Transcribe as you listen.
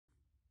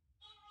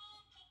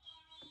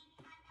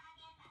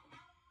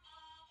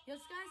Yes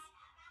guys,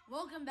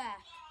 welcome back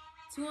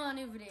to a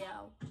new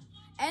video.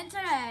 And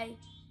today,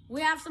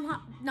 we have some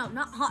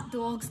not hot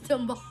dogs to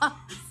unbox.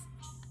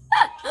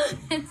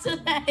 And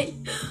today,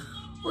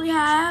 we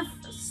have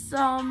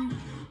some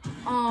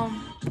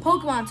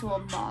Pokemon to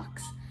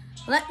unbox.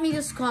 Let me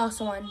just cross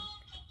one.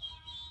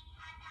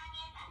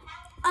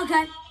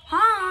 Okay,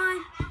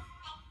 hi.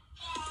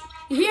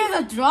 You hear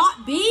the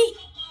drop beat?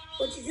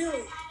 What you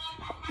doing?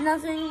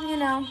 Nothing, you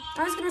know.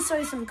 I was gonna show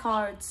you some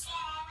cards.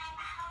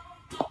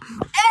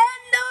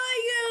 And the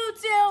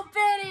YouTube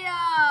video!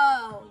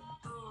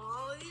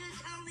 Oh, you didn't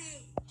tell me.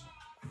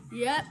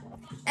 Yep.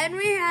 And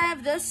we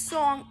have this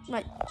song,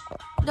 like,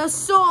 the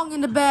song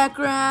in the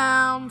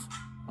background.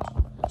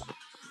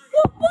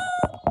 Whoop,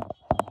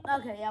 whoop.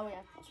 Okay, yeah, we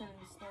have to turn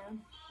this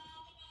down.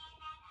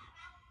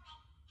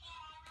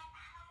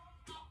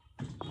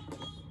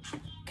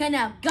 Okay,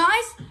 now,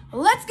 guys,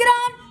 let's get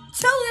on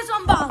to this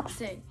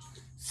unboxing.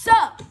 So,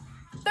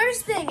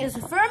 first thing is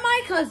for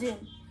my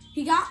cousin.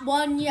 He got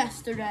one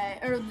yesterday,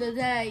 or the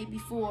day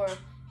before.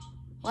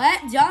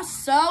 Let's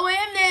just show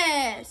him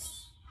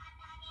this.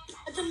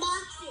 It's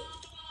unboxing.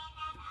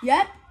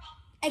 Yep.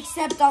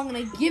 Except I'm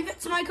going to give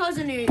it to my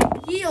cousin and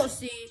he'll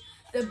see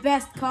the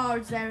best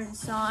cards that are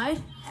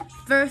inside.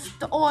 First,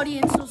 the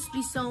audience will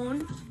be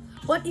shown.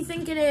 What do you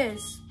think it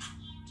is?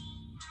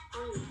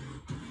 Boop.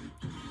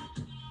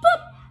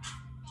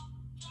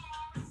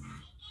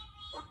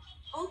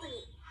 Open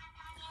it.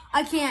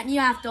 I can't. You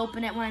have to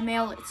open it when I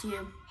mail it to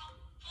you.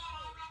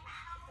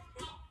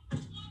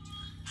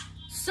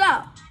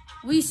 So,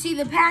 we see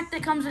the pack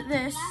that comes with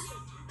this.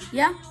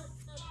 Yeah?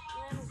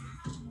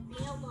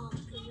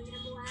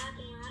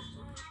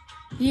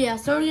 Yeah,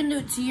 so we're going to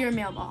do it to your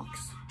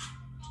mailbox.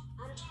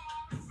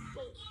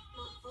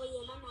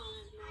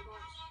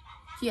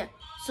 Yeah,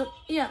 so,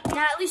 yeah,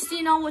 now at least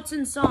you know what's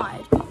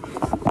inside.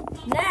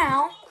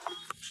 Now,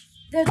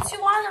 the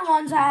two other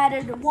ones, I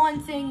added one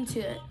thing to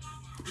it.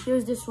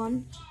 Here's this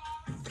one.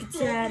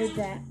 I added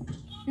that.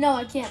 No,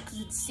 I can't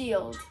because it's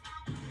sealed.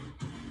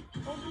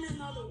 Open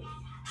another one.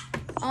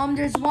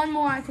 There's one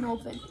more I can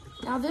open.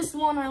 Now this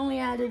one I only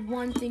added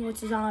one thing,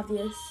 which is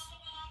obvious.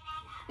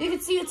 You can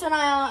see it's when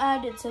I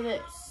added to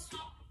this.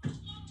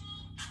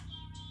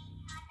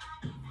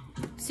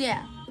 So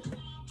yeah.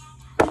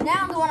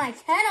 Now the one I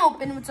can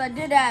open, which I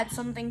did add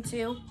something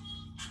to.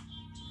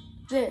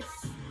 This.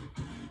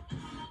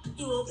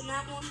 You open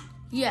that one?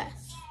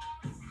 Yes.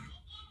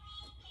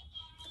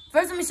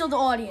 First let me show the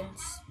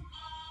audience.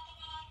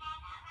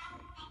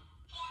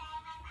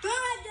 Go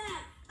right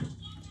there.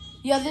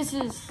 Yeah, this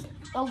is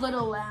a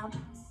little loud.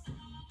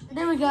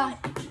 There we go.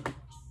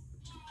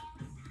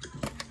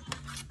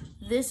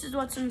 This is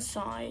what's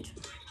inside.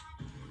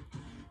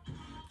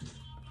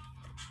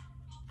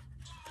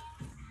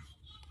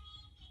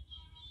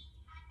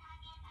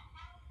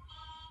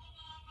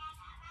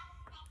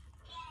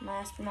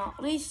 Last but not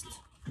least,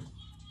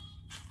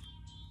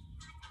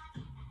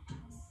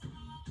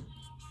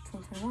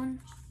 2021.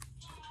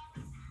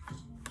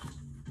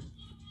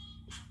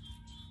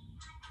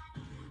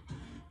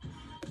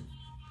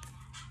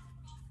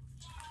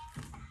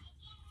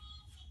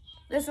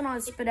 This one I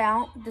spit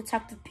out,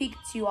 Detective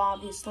Pikachu,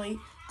 obviously.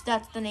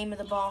 That's the name of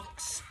the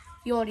box.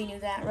 You already knew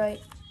that,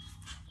 right?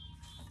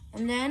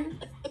 And then...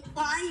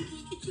 Flying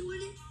Pikachu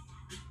in it?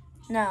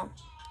 No.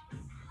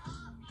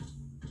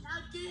 How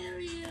dare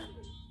you?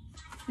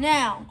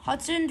 Now,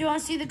 Hudson, do you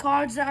want to see the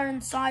cards that are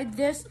inside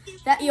this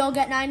that you'll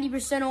get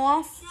 90%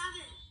 off? Have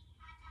it.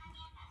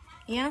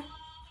 Yeah?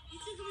 You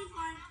think I'm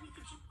flying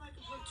Pikachu so I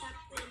can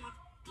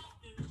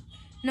protect him?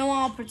 No,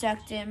 I'll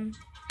protect him.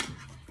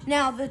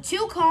 Now, the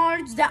two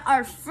cards that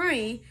are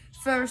free,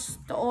 first,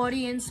 the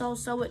audience will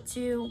show it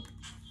to,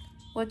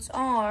 which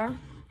are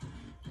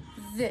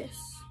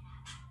this.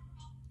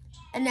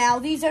 And now,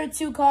 these are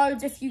two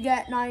cards if you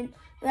get 9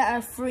 that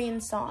are free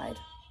inside.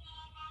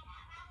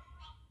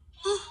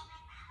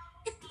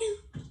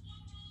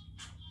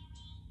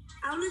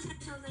 I want to say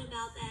something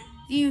about that.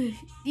 Do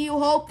you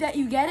hope that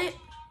you get it?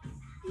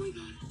 Oh my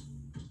god.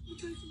 I'm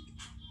trying to...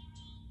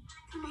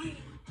 For my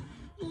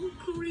old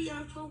career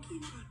of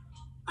Pokemon.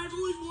 I've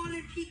always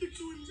wanted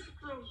Pikachu and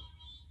Zekrom.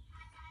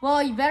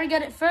 Well, you better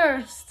get it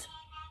first.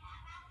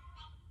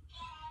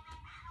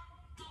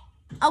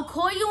 I'll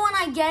call you when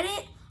I get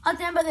it. I'll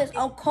think about this.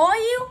 I'll call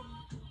you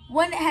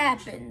when it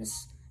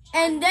happens.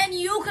 And then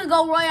you can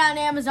go right on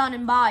Amazon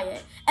and buy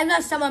it.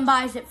 Unless someone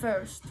buys it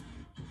first.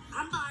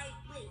 I'm buying...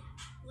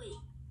 Wait.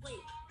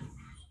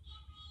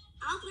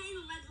 I'll pay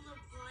the regular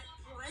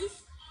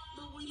price,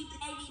 but will you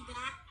pay me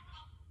back?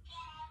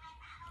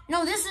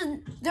 No, this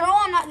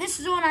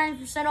is all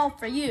 90% off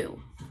for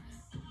you.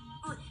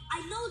 Oh,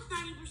 I know it's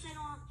 90%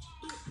 off,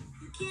 but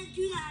you can't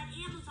do that on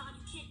Amazon.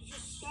 You can't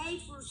just say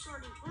for a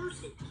certain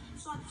person.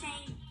 So I'm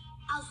saying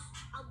I'll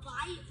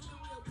buy it for the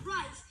real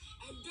price,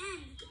 and then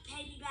you can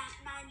pay me back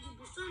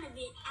 90% of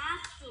it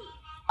after.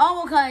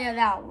 Oh, okay, yeah,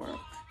 that'll work.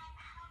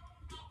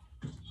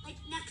 Like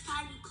next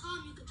time you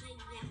come, you can pay me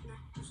back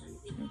 90%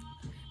 of it.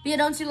 But yeah,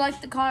 don't you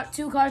like the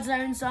two cards that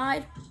are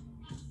inside?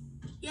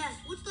 Yes.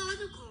 What's the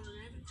other card?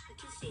 I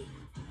can see.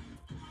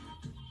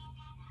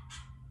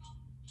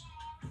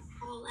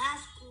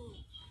 that's cool.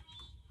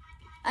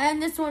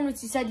 And this one,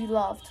 which you said you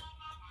loved.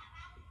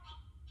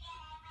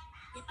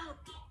 Yeah.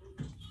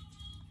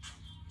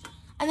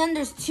 And then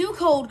there's 2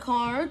 code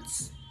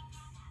cards.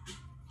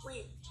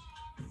 Wait.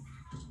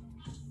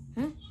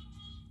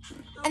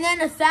 And then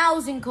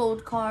 1,000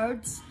 code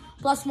cards.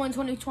 Plus 1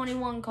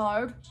 2021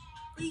 card.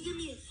 Will you give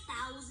me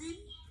 1,000?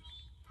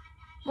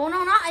 Well,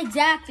 no, not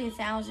exactly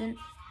 1,000.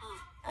 Oh,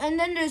 And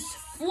then there's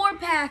 4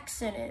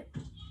 packs in it.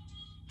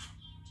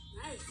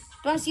 nice. Do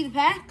you want to see the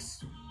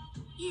packs?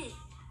 Yeah.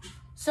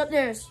 So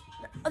there's,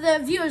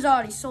 the viewers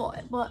already saw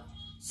it, but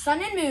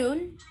Sun and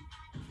Moon,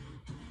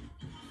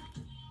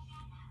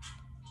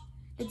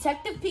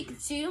 Detective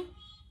Pikachu,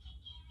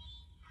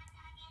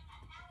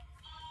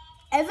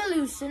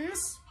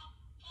 Evolutions,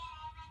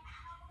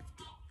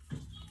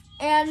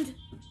 and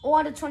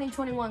all the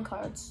 2021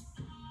 cards.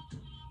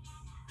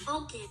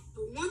 Okay,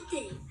 but one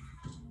thing.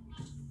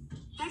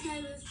 Hi,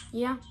 Taylor.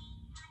 Yeah,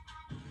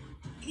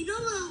 You know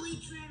the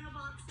Elite Trainer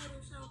box that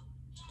is so?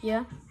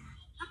 yeah.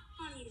 How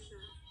funny is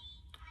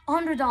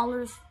that?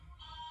 $100.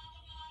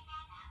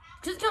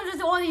 Just comes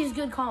with all these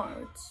good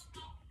cards.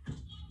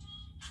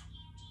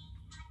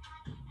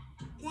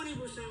 20%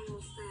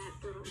 off that,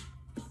 bro.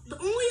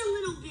 But only a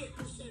little bit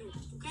percent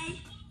off, okay?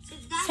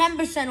 Since that's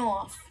 10%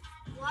 off.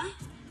 what?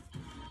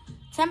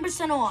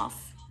 10%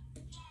 off.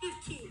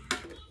 15.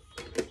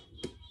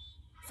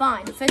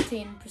 Fine,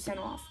 15%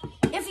 off.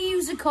 If you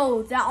use a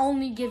code, that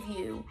only give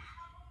you.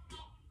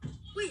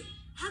 Wait,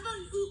 how about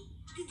you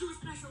do a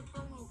special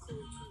promo code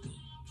for me?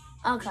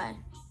 Okay.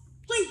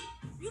 Wait,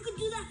 you can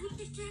do that with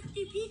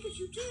Detective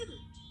Pikachu too.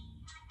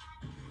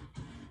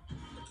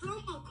 The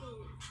promo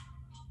code.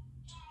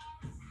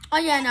 Oh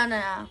yeah,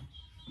 no.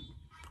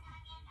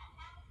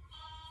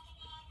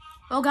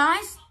 Well,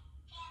 guys,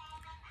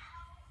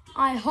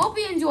 I hope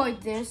you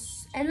enjoyed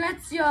this, and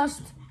let's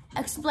just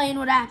explain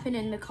what happened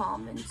in the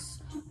comments.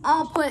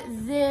 I'll put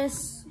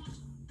this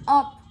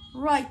up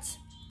right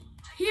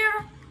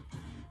here.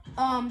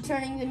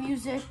 Turning the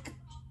music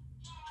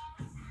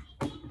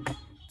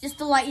just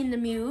to lighten the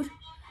mood.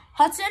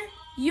 Hudson,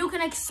 you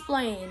can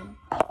explain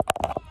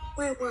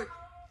Wait, what?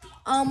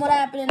 what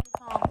happened in the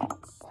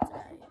comments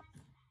today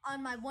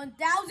on my 1,000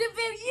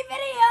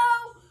 video.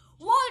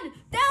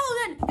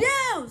 1,000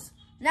 views.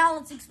 Now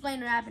let's explain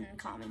what happened in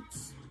the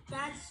comments.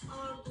 That's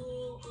our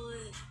goal.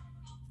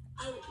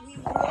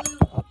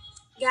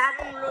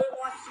 Gavin really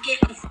wants to get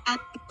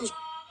 1,000.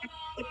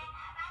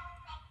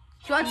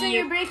 Hudson,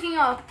 you're breaking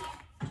up.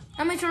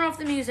 Let me turn off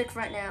the music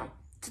right now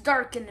to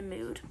darken the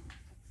mood.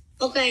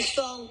 Okay,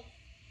 so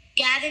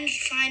Gavin's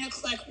trying to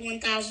collect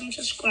 1,000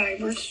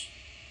 subscribers.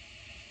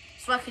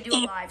 So I could do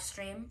a live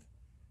stream.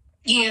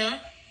 Yeah,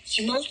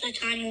 most of the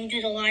time he'll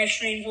do the live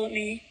streams with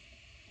me.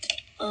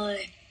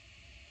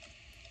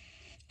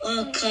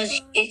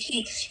 Cause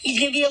he's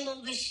gonna be a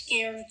little bit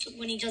scared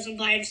when he doesn't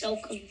by himself.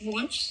 Cause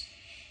once,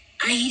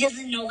 he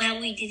doesn't know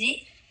how he did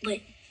it, but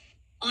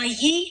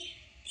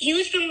he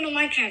was filming a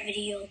Minecraft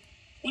video.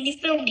 When he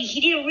filmed it,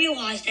 he didn't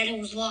realize that it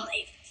was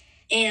live,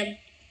 and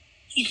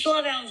he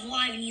saw that it was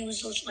live, and he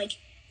was just like,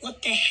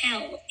 "What the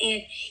hell?"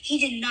 And he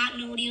did not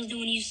know what he was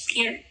doing. He was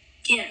scared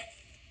to death.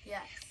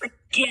 Yeah.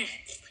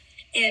 Death.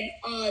 And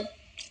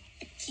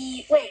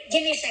wait,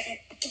 give me a second.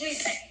 Give me a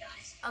second,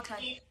 guys.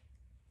 Okay.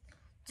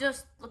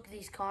 Just look at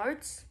these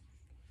cards.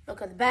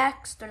 Look at the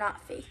backs. They're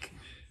not fake.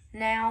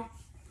 Now,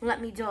 let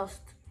me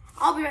just.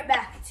 I'll be right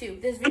back too.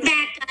 This I'm video.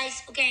 back,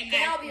 guys. Okay, I'm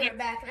back. I'll be right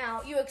back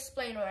now. You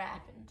explain what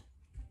happened.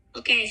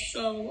 Okay,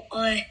 so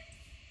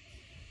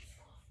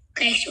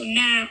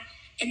now,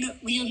 and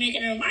we were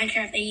making a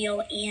Minecraft video,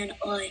 and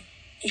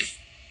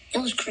it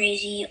was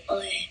crazy.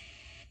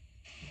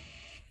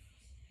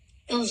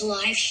 It was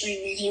live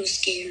streaming. He was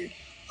scared.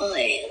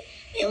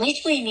 At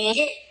least we made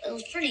it. It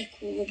was pretty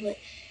cool, but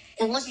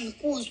it wasn't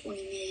the coolest one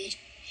he made.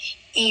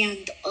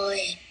 And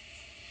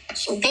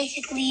so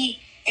basically,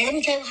 and let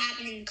me tell you what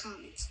happened in the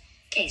comments.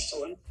 Okay,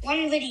 so in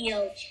one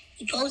video,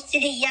 he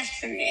posted it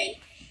yesterday.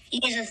 He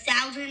has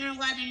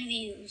 1,011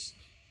 views,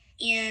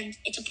 and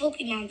it's a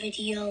Pokemon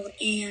video.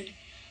 And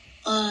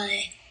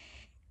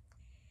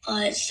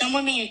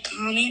someone made a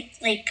comment,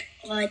 like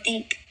I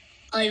think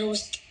it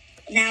was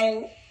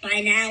by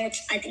now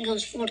I think it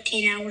was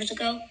 14 hours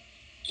ago,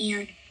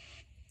 and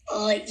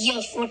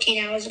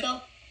 14 hours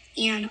ago,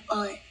 and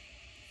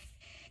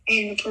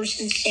the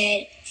person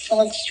said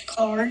false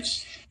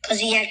cards because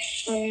he had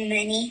so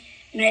many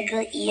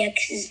Mega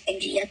EXs and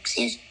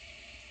GXs,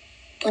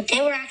 but they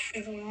were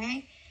actually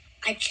wrong.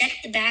 I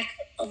checked the back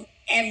of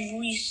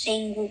every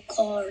single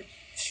card.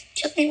 It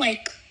took me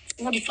like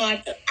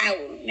 45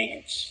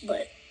 minutes,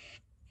 but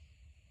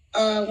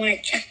when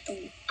I checked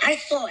them, I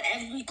saw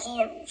every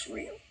card was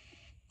real.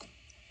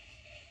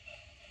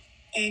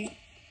 And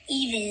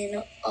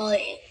even,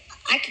 I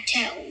could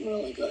tell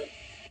really good.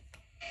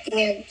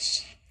 And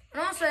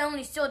also, I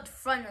only showed the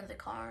front of the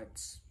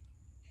cards.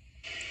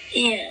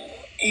 yeah,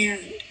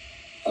 and,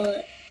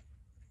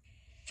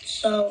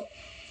 so,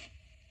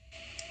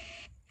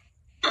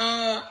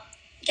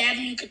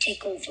 Gavin, you could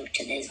take over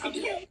to this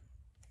video.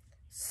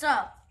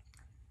 So,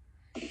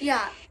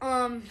 Yeah,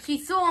 he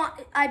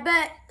thought, I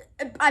bet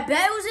it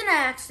was an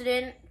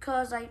accident,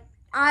 because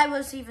I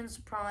was even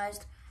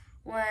surprised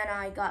when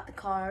I got the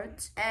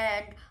cards,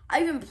 and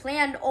I even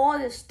planned all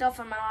this stuff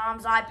on my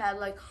mom's iPad,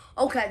 like,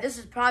 okay, this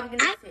is probably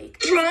going to be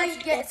fake.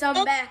 Let's get some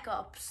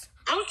backups.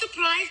 I was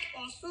surprised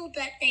also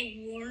that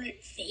they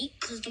weren't fake,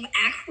 because they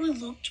actually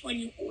looked when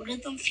you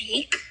ordered them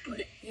fake,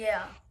 but...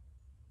 Yeah.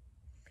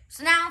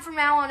 So now, from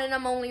now on in,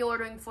 I'm only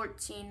ordering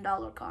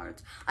 $14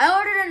 cards. I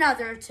ordered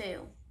another,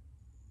 too.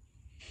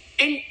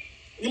 And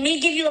let me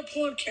give you a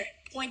pointer,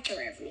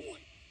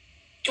 everyone.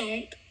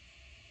 Don't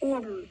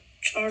order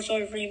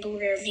Charizard Rainbow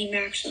Rare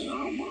VMAX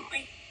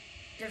online.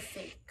 They're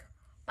fake.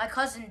 My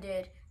cousin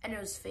did, and it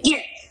was fake.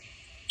 Yeah,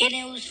 and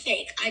it was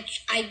fake.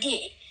 I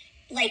did.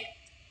 Like,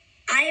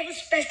 I have a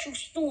special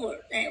store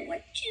that I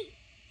went to.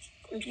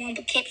 It was one in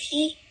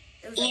Poughkeepsie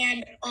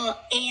and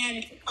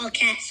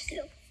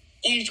Catskill.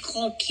 And it's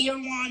called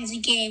Kirwan's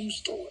Game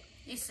Store.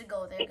 Used to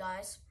go there,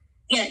 guys.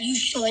 Yeah, you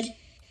should.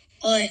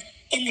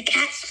 In the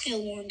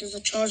Catskill one, there's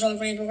a Charizard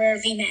Rainbow Rare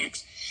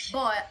VMAX.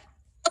 But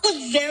I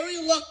was very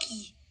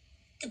lucky.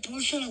 The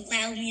person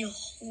allowed me to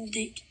hold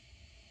it.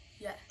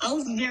 yeah, I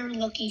was very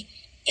lucky.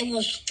 It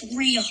was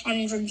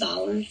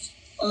 $300.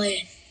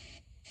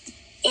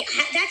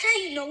 That's how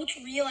you know it's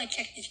real. I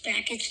checked this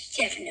back. It's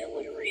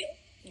definitely real.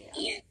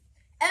 Yeah.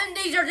 And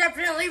these are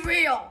definitely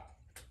real.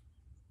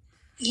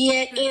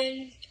 Yeah,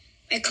 and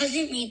my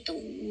cousin made the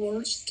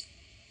worst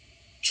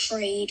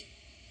trade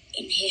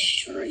in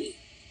history.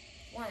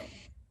 When?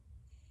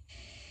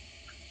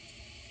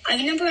 I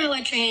remember how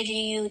I traded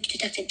you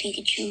Detective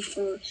Pikachu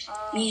for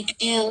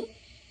Mewtwo,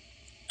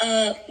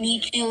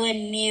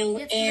 and Mew,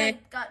 and... I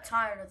got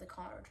tired of the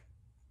card.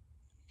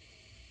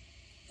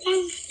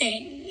 One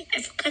thing,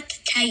 I forgot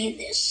to tell you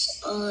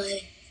this.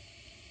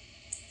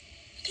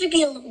 It's gonna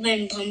be a little bit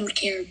in bummer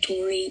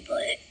territory,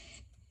 but...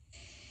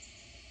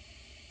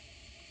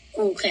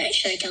 Okay,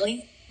 should I tell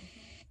you?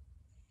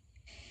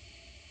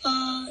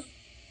 I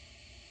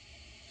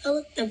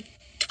looked the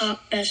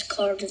top best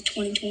card of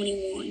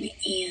 2021,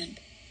 and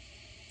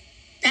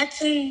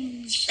that's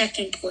in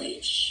second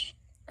place.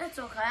 That's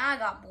okay, I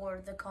got bored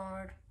of the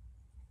card.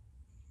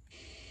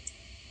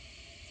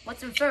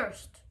 What's in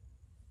first?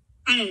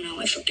 I don't know,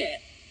 I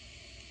forget.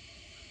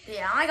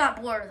 Yeah, I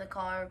got bored of the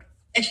card.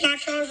 It's not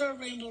Charizard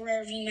Rainbow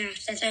Rare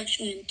VMAX, that's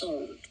actually in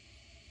third.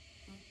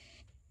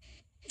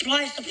 But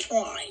I was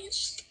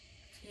surprised.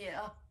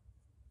 Yeah.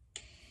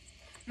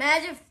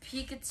 Imagine if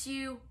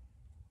Pikachu,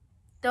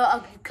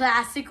 the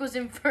classic, was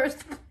in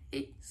first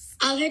place.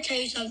 I'm gonna tell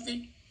you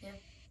something. Yeah.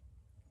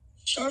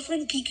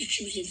 Surfing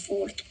Pikachu's in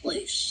fourth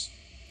place.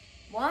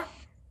 What?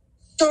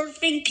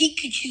 Surfing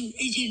Pikachu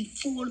is in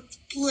fourth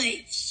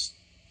place.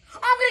 I'm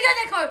gonna get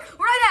that card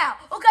right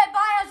now. Okay,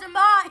 bye, Hudson,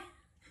 bye.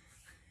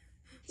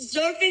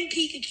 Surfing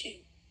Pikachu.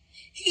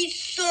 He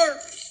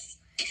surfs.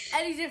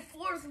 And he's in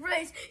fourth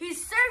place.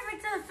 He's surfing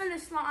to the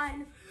finish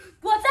line.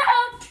 What's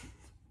up?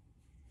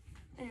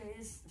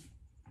 Anyways,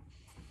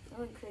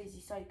 I'm a crazy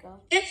psycho.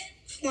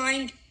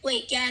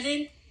 Wait,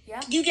 Gavin?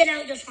 Yeah? Did you get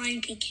out to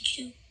find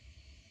Pikachu?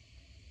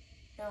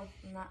 No,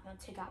 I'm not gonna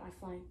take out my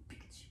flying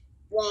Pikachu.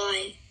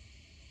 Why?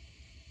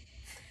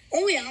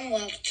 Only I'm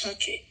allowed to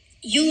touch it.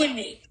 You and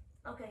me.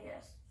 Okay,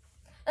 yes.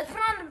 Let's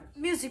put on the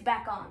music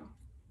back on.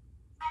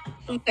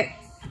 Okay.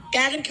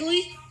 Gavin, can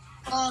we,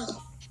 how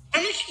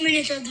much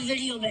minutes of the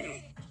video been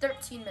on?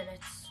 13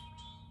 minutes.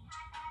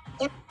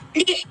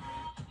 End it.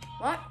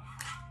 What?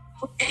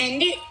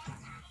 End it?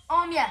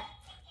 Yeah.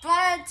 Do you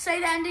want to say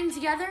the ending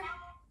together?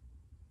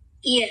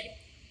 Yeah.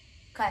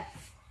 Okay.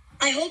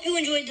 I hope you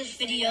enjoyed this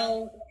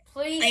video.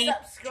 Please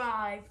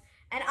subscribe.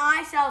 And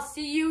I shall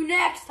see you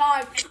next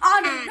time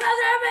on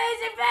another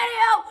amazing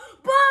video.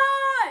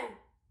 Bye!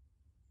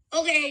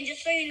 Okay, and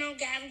just so you know,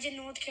 Gavin's in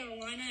North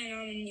Carolina and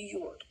I'm in New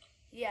York.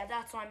 Yeah,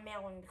 that's why I'm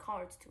mailing the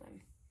cards to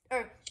him.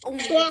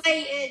 That's why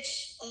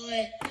it's,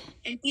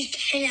 and he's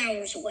 10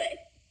 hours away.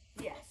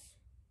 Yes.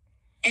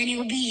 And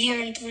he'll be here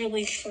in 3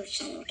 weeks for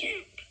summer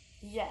camp.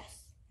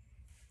 Yes.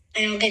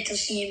 And I'll get to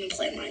see him and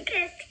play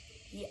Minecraft.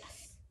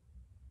 Yes.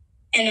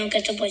 And I'll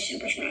get to play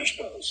Super Smash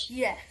Bros.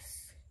 Yes.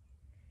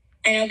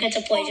 And I'll get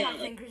to play My Java.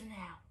 fingers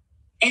now.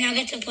 And I'll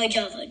get to play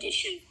Java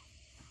Edition.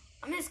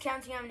 I'm just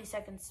counting how many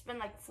seconds. It's been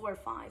like 4 or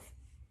 5.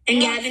 And I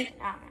Gavin, don't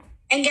know.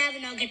 and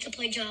Gavin, I'll get to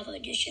play Java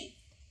Edition.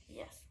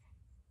 Yes.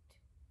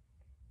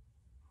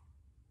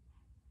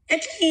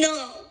 That's a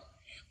no.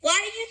 Why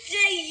did you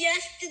say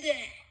yes to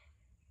that?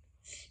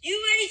 You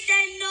already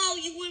said no,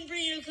 you wouldn't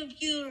bring your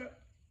computer.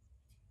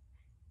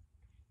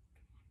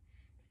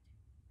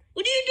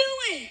 What are you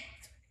doing?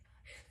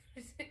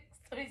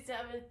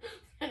 27,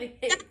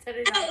 28,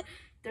 29,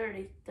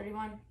 30,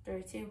 31,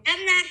 32. I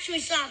haven't actually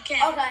stopped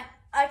counting. Okay.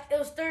 It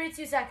was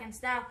 32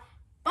 seconds. Now,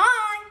 bye!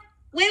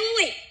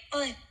 Wait.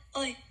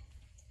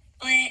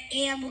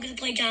 And we're going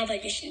to play Java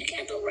Edition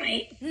together,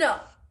 right? No.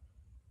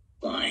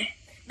 Why?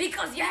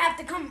 Because you have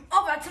to come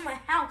over to my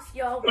house,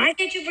 yo. Why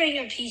can't you bring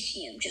your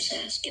PC? I'm just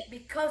asking.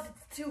 Because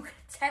it's too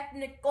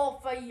technical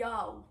for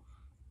yo.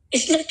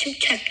 It's not too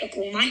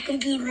technical. My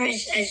computer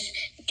is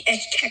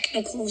as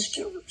technical as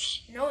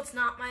yours. No, it's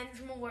not. Mine's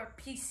more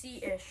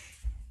PC-ish.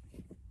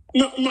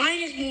 No,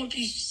 mine is more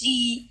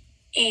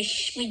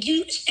PC-ish. Would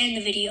you end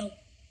the video?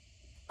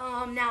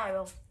 Now I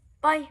will.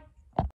 Bye.